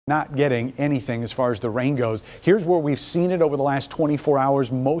not getting anything as far as the rain goes. Here's where we've seen it over the last 24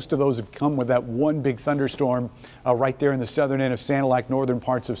 hours. Most of those have come with that one big thunderstorm right there in the southern end of Sanilac, northern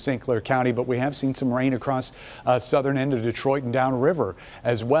parts of St. Clair County. But we have seen some rain across southern end of Detroit and downriver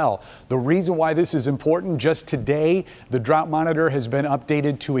as well. The reason why this is important, just today, the drought monitor has been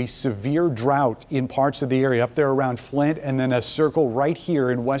updated to a severe drought in parts of the area up there around Flint, and then a circle right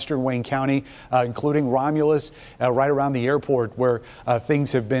here in western Wayne County, including Romulus, right around the airport, where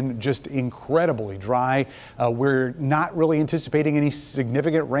things have been just incredibly dry. We're not really anticipating any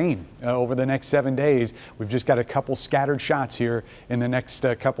significant rain over the next 7 days. We've just got a couple scattered shots here in the next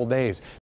couple days.